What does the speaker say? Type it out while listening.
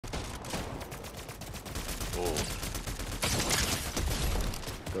Oh.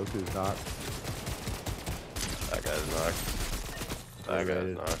 Goku's knocked. That guy's knocked. That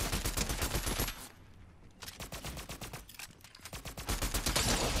guy's knocked.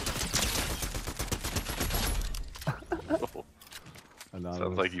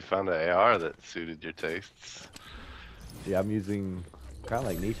 Sounds like you found an AR that suited your tastes. Yeah, I'm using kind of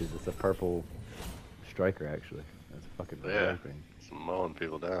like Niche's. It's a purple striker, actually. That's fucking thing. It's mowing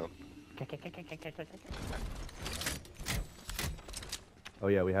people down. Oh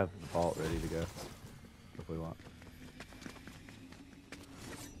yeah, we have the vault ready to go if we want.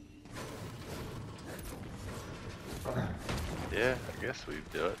 Yeah, I guess we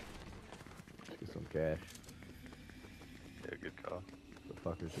do it. Let's get some cash. Yeah, good call. The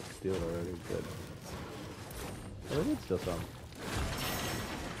fuckers just steal it already. Good. Oh, they did steal some.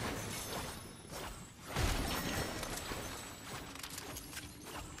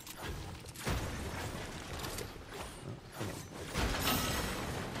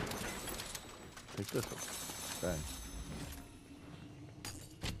 Take this one. Bang.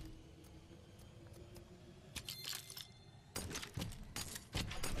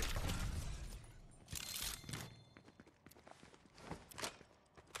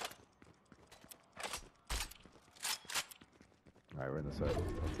 Alright, we're in the side.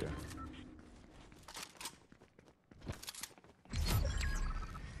 Okay.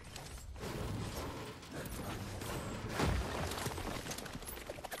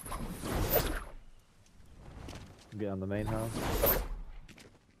 Get on the main house.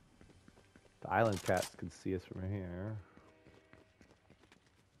 The island cats can see us from here.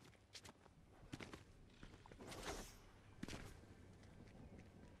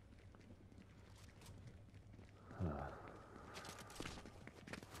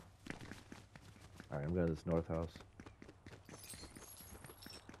 Alright, I'm going to this north house.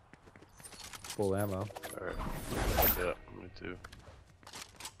 Full ammo. Alright. Yeah, me too.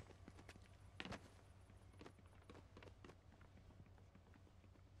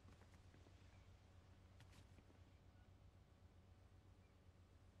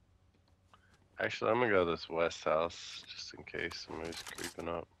 Actually, I'm gonna go to this west house just in case somebody's creeping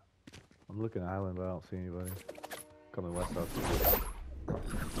up. I'm looking island, but I don't see anybody. Coming west house.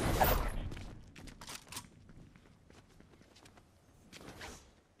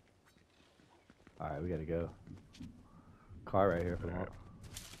 Alright, we gotta go. Car right here for the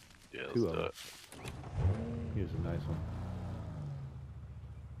Yeah, let's do it. Here's a nice one.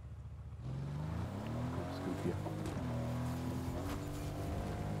 Scoop you.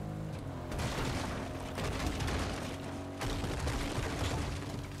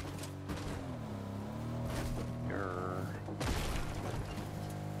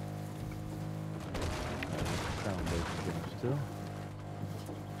 Still.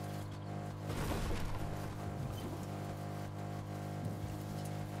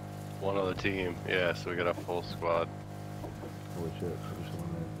 One other team, yeah, so we got a full squad. Holy shit,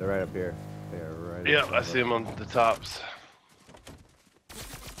 they're right up here. They are right Yeah, up I see them on the tops.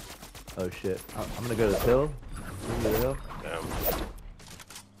 Oh shit. I'm gonna go to this hill. To the hill. Damn.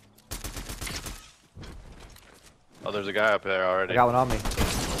 Oh, there's a guy up there already. I got one on me.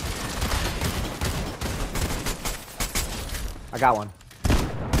 I got one.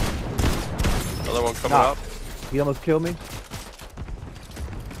 Another one coming up. He almost killed me.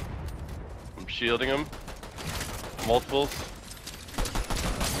 I'm shielding him. Multiples.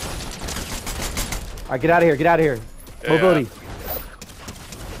 Alright, get out of here, get out of here. Yeah. Mobility.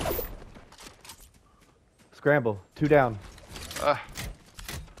 Scramble. 2 down. Ah.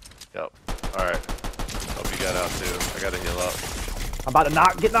 Yep. Alright. Hope you got out too. I gotta heal up. I'm about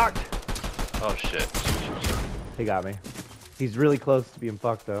to get knocked. Oh shit. He got me. He's really close to being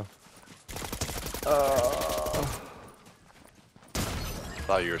fucked though.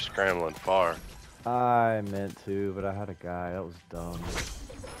 Thought you were scrambling far. I meant to, but I had a guy. That was dumb.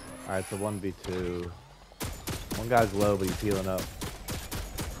 Alright, so 1v2. One guy's low, but he's healing up.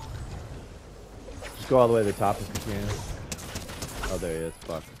 Just go all the way to the top if you can. Oh, there he is.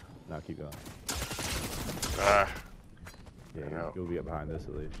 Fuck. No, keep going. Ah. Yeah, you'll get behind this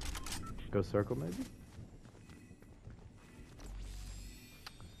at least. Go circle, maybe?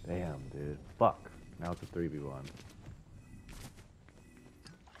 Damn, dude. Fuck. Now it's a 3v1.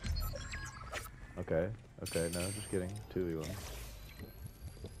 Okay. Okay, no, just kidding. 2v1.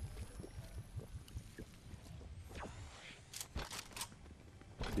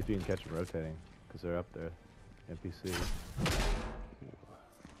 See if you can catch them rotating, because they're up there. NPC. Look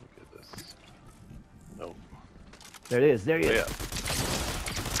at this. Nope. There it is. There he is.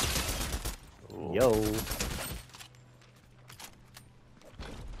 Yeah. Yo.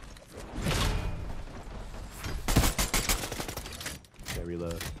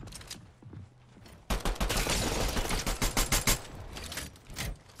 reload.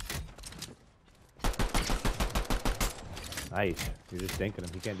 Nice. You're just dinking him.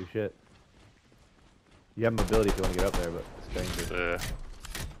 He can't do shit. You have mobility if you want to get up there, but it's dangerous.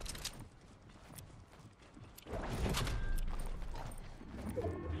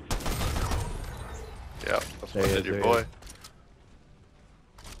 Yeah, that's what did your boy.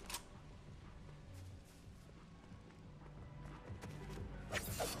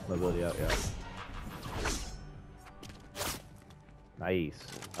 Mobility out, yeah. Nice.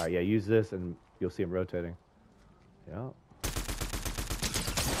 Alright, yeah, use this and you'll see him rotating. Yeah.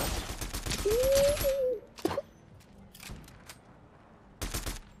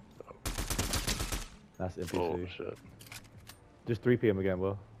 That's NPC. Oh, shit. Just 3 PM again,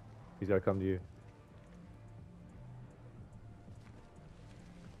 Will. He's gotta come to you.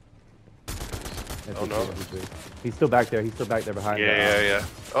 Oh no. He's still back there. He's still back there behind. Yeah.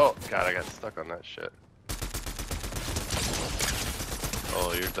 Oh god, I got stuck on that shit.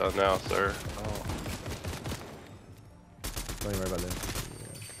 Oh, you're done now, sir. Oh. Don't even worry about this.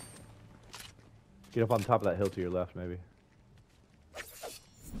 Yeah. Get up on top of that hill to your left, maybe.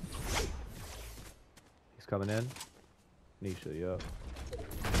 He's coming in. Nisha, yo.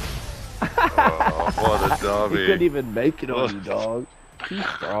 Oh, what a dummy. He couldn't even make it on you, dog. Too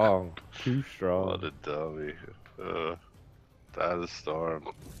strong. Too strong. What a dummy. That is Storm.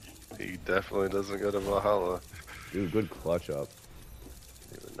 He definitely doesn't go to Valhalla. Dude, good clutch up.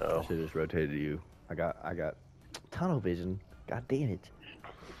 Even know. I should just rotated to you. I got tunnel vision. God damn it.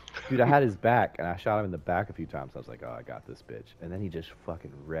 Dude, I had his back, and I shot him in the back a few times. I was like, oh, I got this bitch. And then he just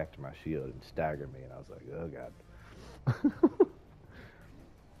fucking wrecked my shield and staggered me, and I was like, oh, God.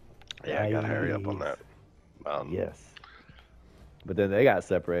 Yeah, I gotta hurry up on that. Yes. But then they got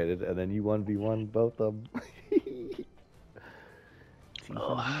separated, and then you 1v1 both of them.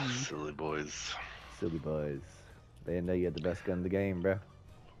 Oh, silly boys. Silly boys. They didn't know you had the best gun in the game, bro.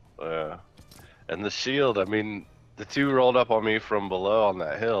 Yeah. And the shield, I mean, the two rolled up on me from below on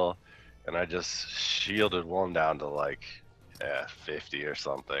that hill, and I just shielded one down to like 50 or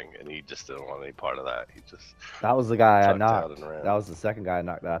something, and he just didn't want any part of that. He just that was the guy I tucked knocked. out and ran. That was the second guy I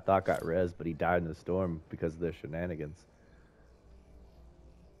knocked that I thought got res, but he died in the storm because of their shenanigans.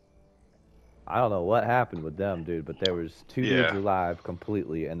 I don't know what happened with them, dude, but there was 2 dudes alive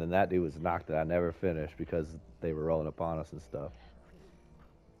completely, and then that dude was knocked that I never finished because they were rolling upon us and stuff.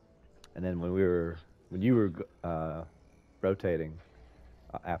 And then when you were rotating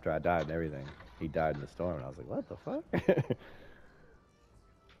after I died and everything, he died in the storm, and I was like, what the fuck?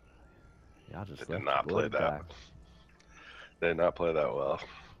 Y'all just did not play that. They did not play that well.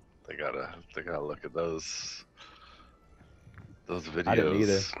 They gotta look at those videos. I didn't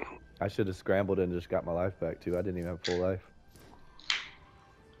either. I should have scrambled and just got my life back too. I didn't even have full life.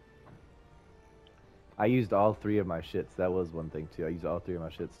 I used all 3 of my shits. That was one thing too. I used all 3 of my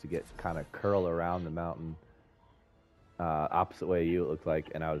shits to get kind of curl around the mountain, opposite way you it looked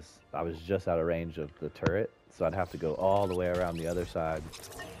like, and I was just out of range of the turret, so I'd have to go all the way around the other side.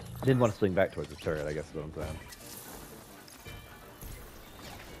 I didn't want to swing back towards the turret, I guess is what I'm saying.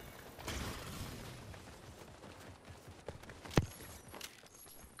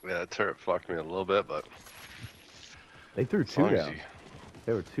 Yeah, that turret fucked me a little bit, but they threw 2 down.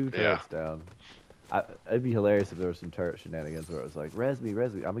 There were 2 turrets down. It'd be hilarious if there was some turret shenanigans where it was like, res me,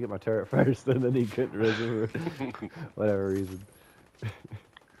 I'm gonna get my turret first, and then he couldn't res me for whatever reason.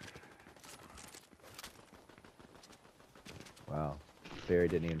 Wow. Barry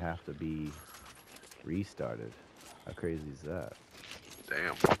didn't even have to be restarted. How crazy is that?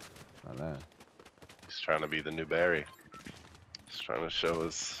 Damn. I know. He's trying to be the new Barry. He's trying to show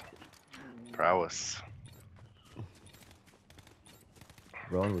his prowess.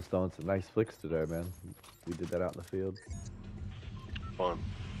 Rowan was throwing some nice flicks today, man. We did that out in the field. Fun.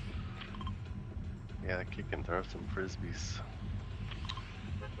 Yeah, kick and throw some frisbees.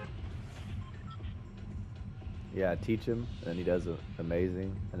 Yeah, I teach him, and he does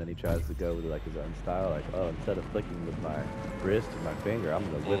amazing, and then he tries to go with like his own style, like, oh, instead of flicking with my wrist and my finger, I'm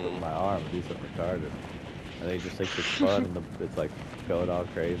gonna whip it with my arm and do something retarded. And then he just thinks it's fun, and it's like going all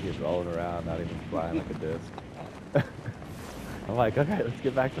crazy, it's rolling around, not even flying like a disc. I'm like, okay, let's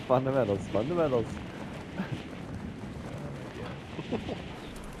get back to fundamentals. Fundamentals.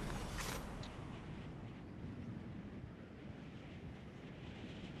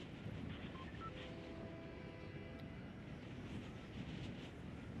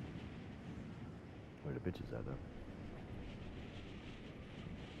 Where the bitches at though?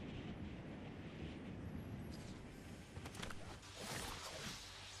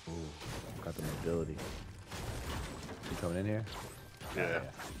 Ooh, got the mobility. You coming in here? Yeah.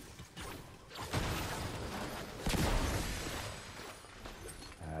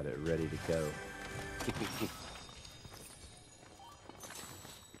 I had it ready to go.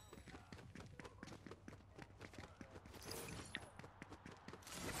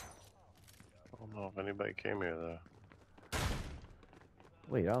 I don't know if anybody came here though.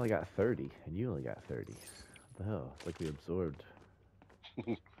 Wait, I only got 30, and you only got 30. What the hell? It's like we absorbed.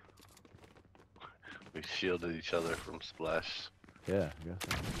 We shielded each other from splash. Yeah, I guess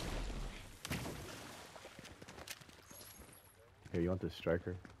so. Here, you want this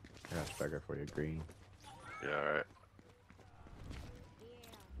striker? I got a striker for you, green. Yeah, alright.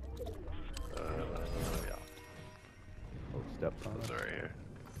 Yeah. Oh, steps on Those it. are right here.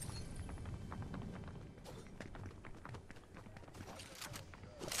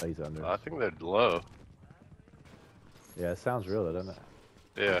 Oh, he's under. I think they're low. Yeah, it sounds real, doesn't it?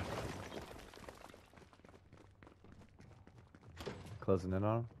 Yeah. Closing in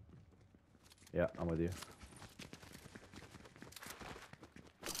on him? Yeah, I'm with you.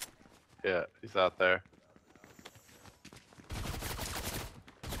 Yeah, he's out there.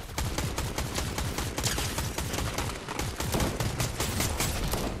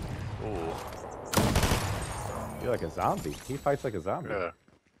 Ooh. You're like a zombie. He fights like a zombie. Yeah.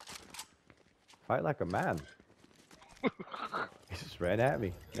 Fight like a man. He just ran at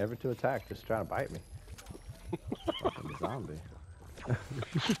me, never to attack, just trying to bite me. Fucking zombie.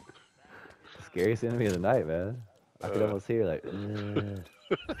 Scariest enemy of the night, man. I could almost hear like.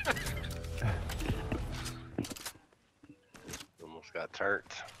 Almost got turned.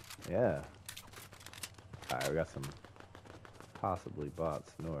 Yeah. Alright, we got some possibly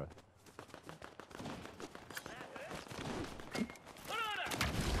bots north.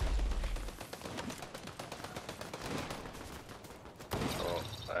 Oh,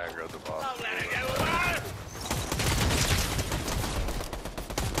 I aggroed the boss.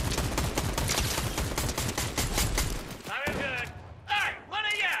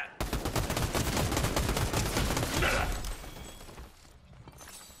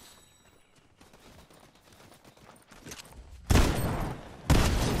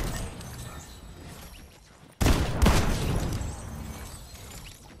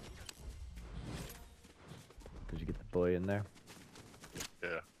 Did you get the boy in there?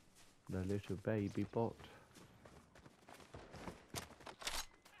 Yeah. The little baby bot.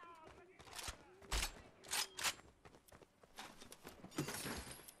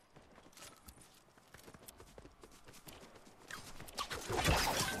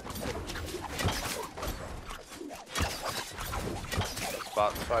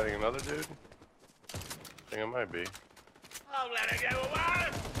 Spot's fighting another dude? I think it might be. I'll let it go away.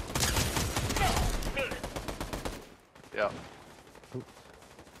 Yeah. Oops.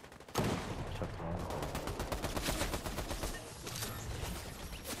 Shut the wrong.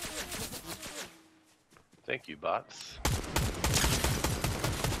 Thank you, bots.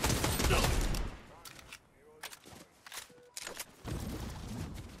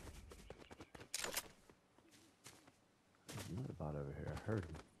 There's another bot over here. I heard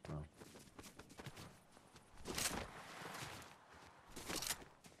him. Oh.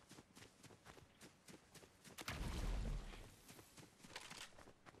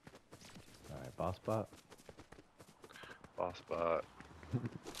 Alright, boss bot. Boss bot.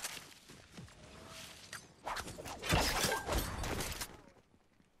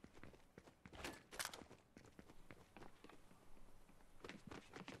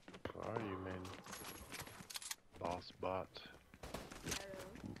 Where are you, man? Boss bot. There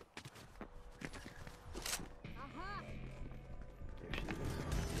she is.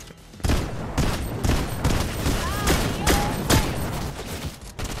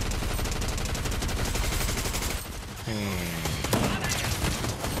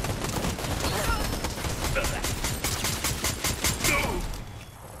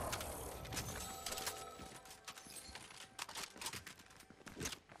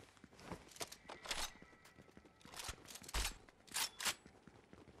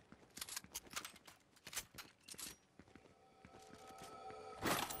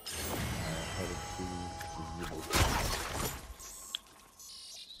 Headed to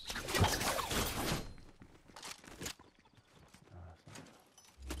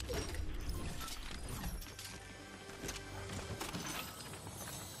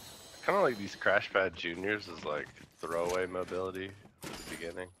Kind of like these Crash Pad Juniors is like throwaway mobility at the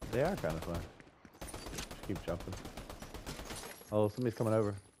beginning. They are kind of fun. Just keep jumping. Oh, somebody's coming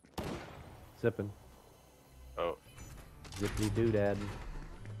over. Zipping. Oh, Zippity doodad.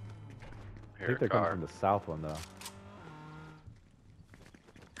 I here think a they're coming car. from the south one though.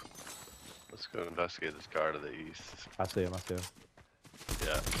 Let's go investigate this car to the east. I see him, I see him.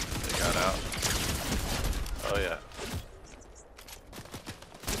 Yeah, they got out. Oh yeah.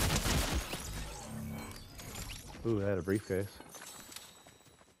 Ooh, I had a briefcase.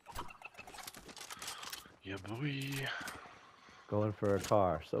 Yeah, boy. Going for a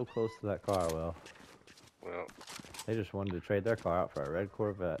car. So close to that car, Will. Well. They just wanted to trade their car out for a red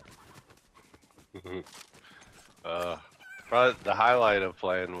Corvette. Probably the highlight of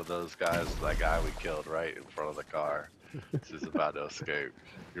playing with those guys is that guy we killed right in front of the car. He's about to escape.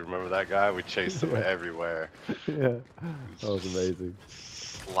 You remember that guy? We chased him everywhere. Yeah, that was amazing.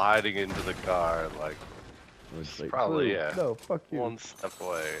 Sliding into the car, like, Like, probably, yeah. No, fuck you. One step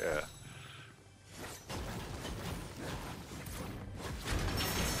away, yeah.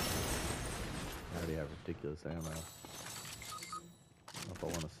 I already have ridiculous ammo. I don't know if I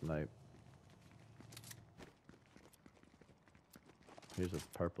want to snipe. Here's a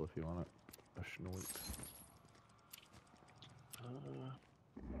purple if you want it. A schnoik.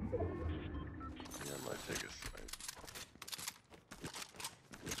 Yeah, I might take a snipe.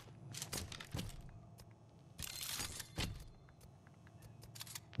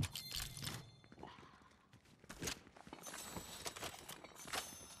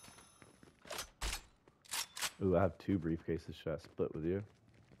 Ooh, I have 2 briefcases. Should I split with you?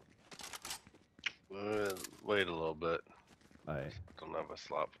 Wait a little bit. I Don't have a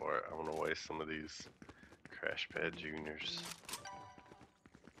slot for it. I want to waste some of these Crash Pad Juniors.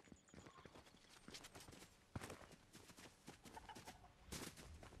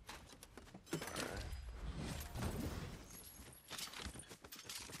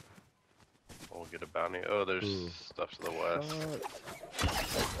 We'll get a bounty. Oh, there's stuff to the west.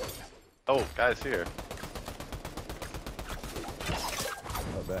 Oh, guys here.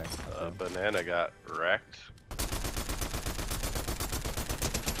 Oh, bang. Banana got wrecked.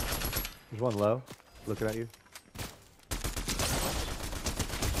 There's one low, looking at you.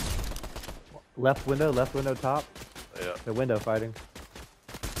 Left window top. Yeah. The window fighting.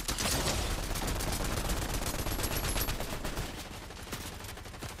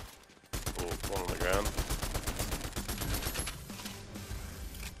 Oh, one on the ground.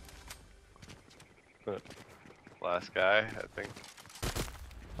 Last guy, I think.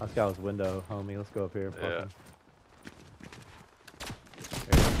 Last guy was window, homie. Let's go up here and fuck Yeah. him.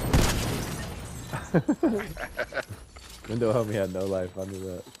 Window homie had no life, I knew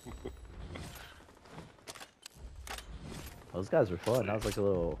that. Those guys were fun. That was like a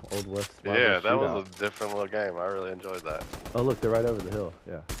little Old West. Wild Yeah, West that shootout. was a different little game. I really enjoyed that. Oh look, they're right over the hill.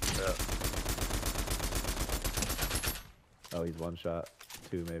 Yeah. Yeah. Oh, he's 1 shot.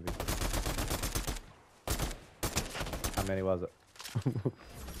 2 maybe. How many was it?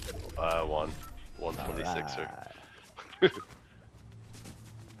 1. 126er. Alright.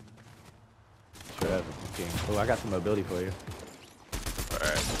 Sure has a king. Oh, I got some mobility for you.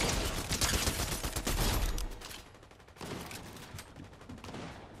 Alright.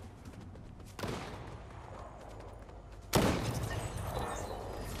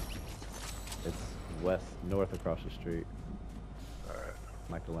 It's north across the street. Alright.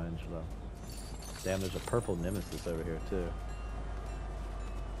 Michelangelo. Damn, there's a purple nemesis over here too.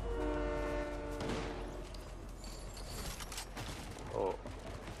 Oh.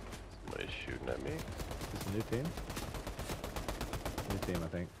 Somebody's shooting at me. Is this a new team? New team, I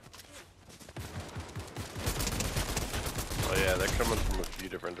think. Oh yeah, they're coming from a few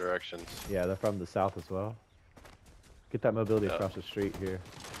different directions. Yeah, they're from the south as well. Get that mobility Yeah. across the street here.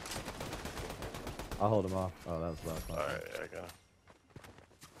 I'll hold them off. Oh, that was the last one. Alright, I got it.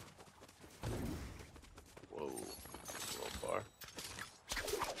 Whoa. A little far.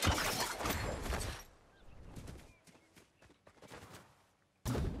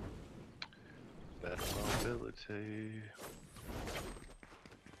 Better mobility.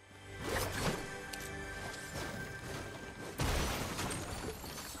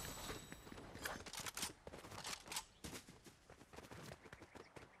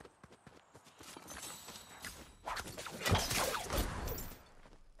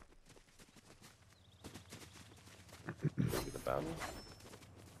 Get a bounty.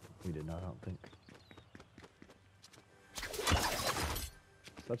 We did not, I don't think.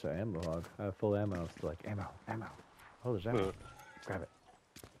 Such an ammo hog. I have full ammo. It's like ammo. Oh, there's ammo. Grab it.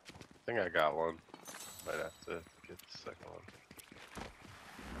 I think I got one. Might have to get the second one.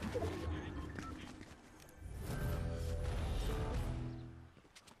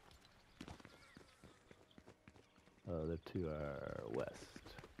 The 2 are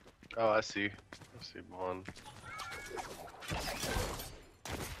west. Oh, I see. I see one.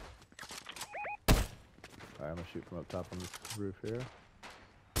 Alright, I'm gonna shoot from up top on this roof here.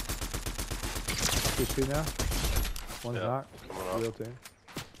 Just 2 now. One's Yeah, knocked. coming up. Real team.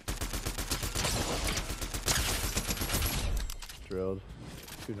 drilled.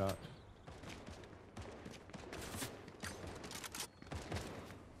 2 knocked.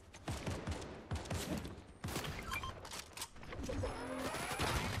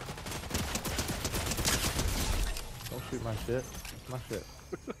 Don't shoot my shit. It's my shit.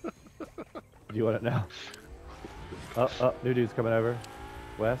 Do you want it now? Oh, new dude's coming over.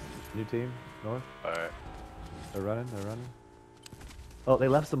 West, new team, north. Alright. They're running, they're running. Oh, they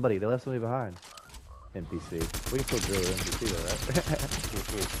left somebody. They left somebody behind. NPC. We can still drill NPC though, right?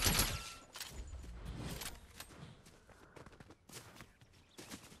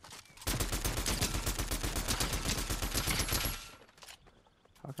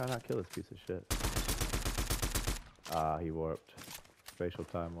 How can I not kill this piece of shit? Ah, he warped. Spatial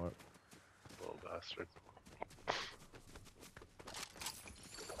time warp. Little bastard.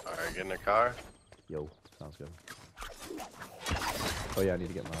 Alright, get in the car. Yo, sounds good. Oh yeah, I need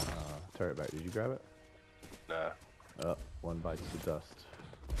to get my turret back. Did you grab it? Nah. Oh, 1 bites the dust.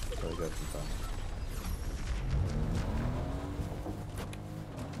 So I got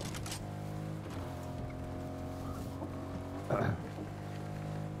some time.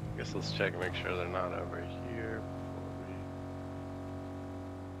 Guess let's check and make sure they're not over here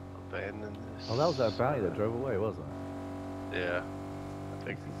before we abandon this. Oh, that was that bounty that drove away, wasn't it? Yeah. I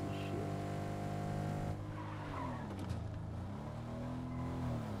think. Piece of shit.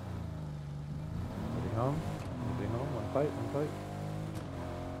 Moving home. Moving home. One fight.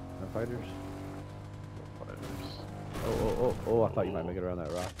 No fighters. Fighters. Oh, I thought you might make it around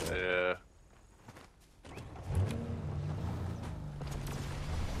that rock there. Yeah.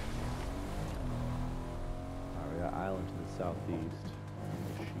 Alright, we got island to the southeast.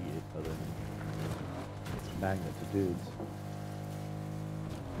 Shit, other than it's magnet to dudes.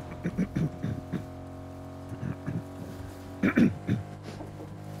 There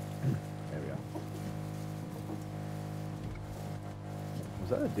we go. Was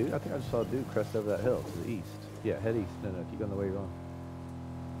that a dude? I think I just saw a dude crest over that hill to the east. Yeah, head east. No, keep going the way you're going.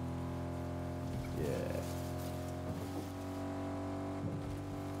 Yeah.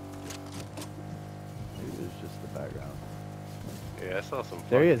 Maybe it was just the background. Yeah, I saw some.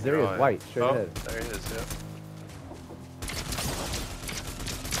 There he is, fucking drawing. white, straight ahead. There he is, yeah.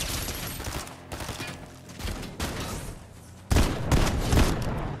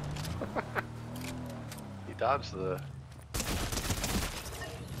 He dodged the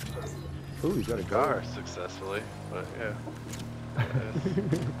Ooh, you got a car successfully, but yeah.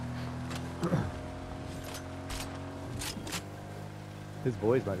 His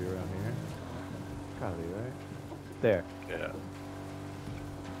boys might be around here. Gotta be, right? There. Yeah.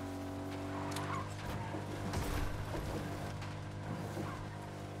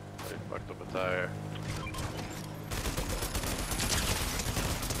 They fucked up a tire.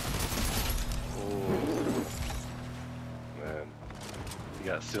 Ooh. Man. You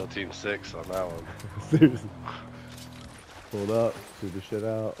got SEAL Team 6 on that one. Seriously. Pulled up, threw the shit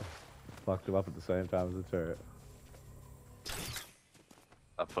out, fucked him up at the same time as the turret.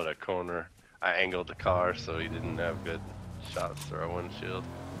 I put a corner. I angled the car so he didn't have good shots through our windshield.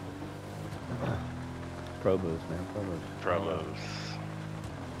 Pro moves, man. Pro moves. Promos.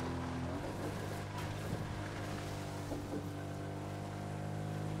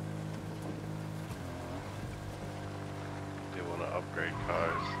 Do want to upgrade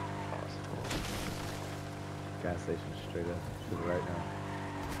cars if possible. Gas station straight up to the right now.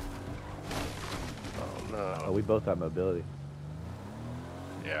 Oh no. Oh, we both have mobility.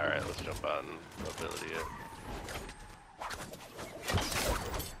 Yeah, alright, let's jump on mobility it.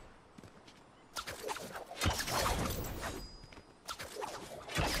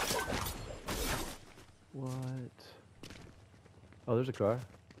 What? Oh, there's a car.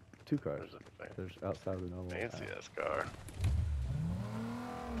 2 cars. There's There's outside of the normal. a fancy ass car.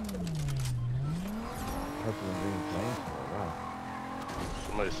 Purple and green flames. Wow.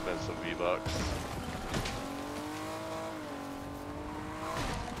 Somebody spent some V-Bucks.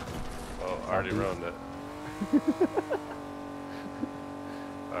 Oh, already ruined it.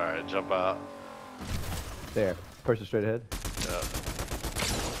 Alright, jump out. There. Person straight ahead. Yeah.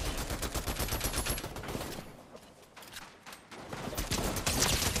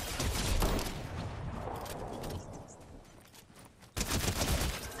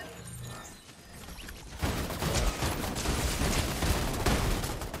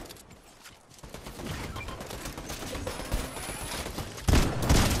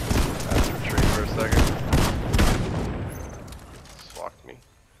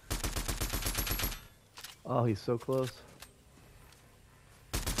 Oh, he's so close.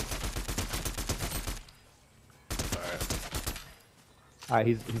 Alright,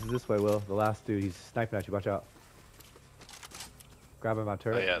 he's this way, Will. The last dude, he's sniping at you. Watch out. Grabbing my Oh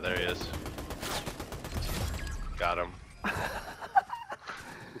turret. yeah, there he is. Got him.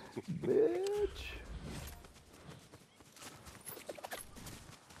 Bitch.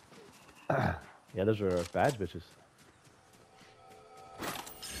 Yeah, those are badge bitches.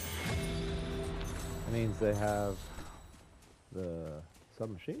 That means they have the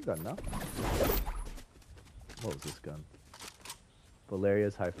submachine gun now. What was this gun?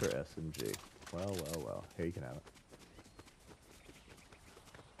 Valeria's Hyper SMG. Well, well, well. Here, you can have it.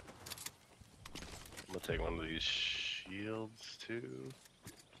 I'm gonna take one of these shields too.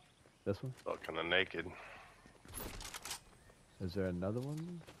 This one? Felt kind of naked. Is there another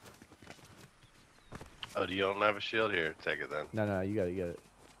one? Oh, do you don't have a shield here? Take it then. No, no, you got it, you got it.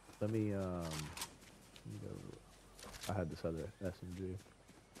 Let me go. I had this other SMG. Do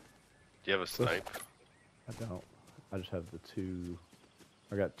you have a snipe? I don't. I just have the two.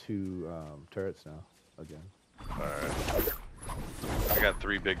 I got two turrets now. Again. Alright. I got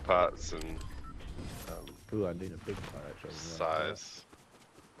 3 big pots and Ooh, I need a big pot actually. size.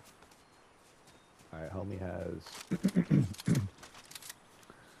 Alright, homie has.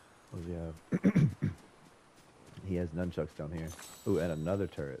 What does he have? He has nunchucks down here. Ooh, and another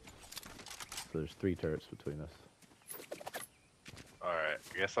turret. So there's 3 turrets between us. Alright,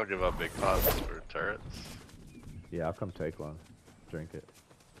 I guess I'll give up big pots for turrets. Yeah, I'll come take one. Drink it.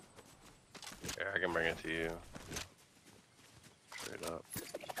 Yeah, I can bring it to you. Straight up.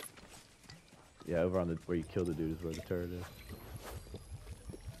 Yeah, over on the where you kill the dude is where the turret is.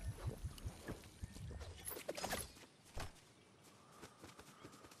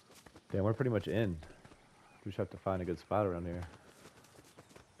 Damn, we're pretty much in. We just have to find a good spot around here.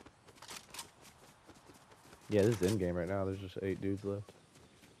 Yeah, this is in game right now. There's just 8 dudes left.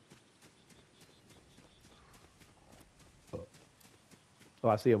 Oh,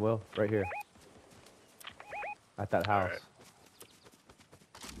 I see him, Will. Right here. At that house.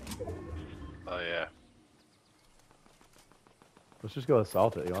 Alright. Oh yeah. Let's just go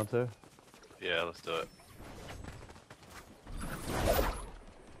assault it. You want to? Yeah, let's do it.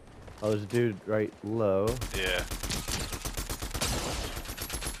 Oh, there's a dude right low. Yeah.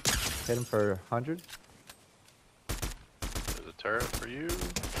 Hit him for 100. There's a turret for you.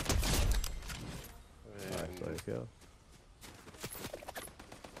 Alright, And so there you go.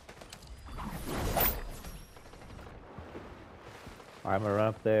 Alright, I'm gonna run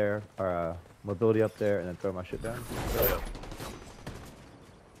up there, or mobility up there, and then throw my shit down. yeah.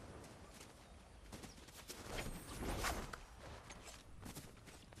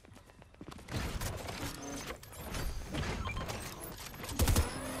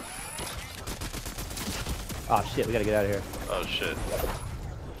 Oh shit, we gotta get out of here. Oh shit.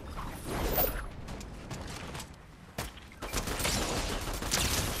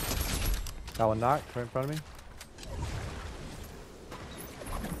 Got one knocked right in front of me.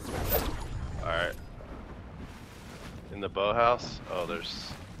 Alright. In the bow house? Oh,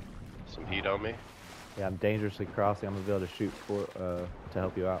 there's some heat on me. Yeah, I'm dangerously crossing. I'm gonna be able to shoot for to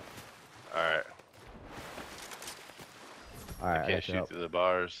help you out. Alright. Alright, I Can't got your shoot help. through the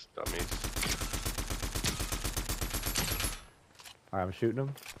bars, dummies. Alright, I'm shooting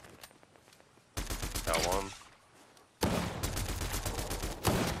him. Got one.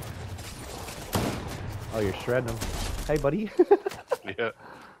 Oh, you're shredding him. Hey, buddy. Yeah.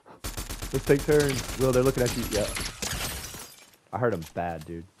 Let's take turns. Will, they're looking at you. Yeah. I heard him bad,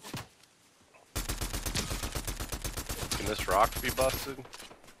 dude. Can this rock be busted? I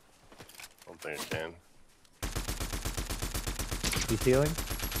don't think it can. He's healing.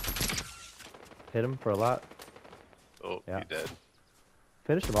 Hit him for a lot. Oh, Yeah. he dead.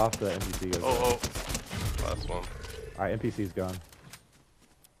 Finish him off. The NPC goes. Oh, oh. Last one. Alright, NPC's gone.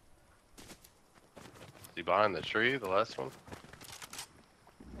 Is he behind the tree, the last one?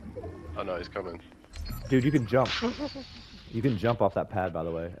 Oh no, he's coming. Dude, you can jump. You can jump off that pad, by the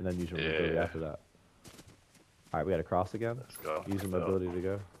way, and then use your Yeah, mobility yeah. after that. Alright, we gotta cross again. Let's go. Use the Let's go. mobility to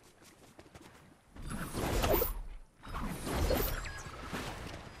go.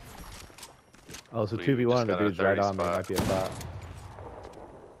 Oh, so We 2v1, just the got a dude's right 30 on me. spot. Might be a bot.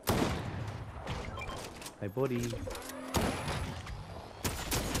 Hey, buddy.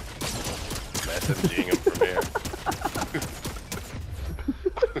 SMGing him from here.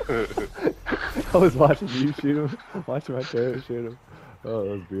 I was watching you shoot him. Watching my turret shoot him. Oh, that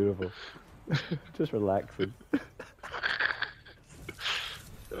was beautiful. Just relaxing.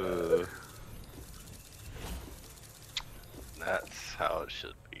 That's how it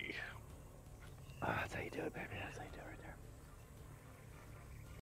should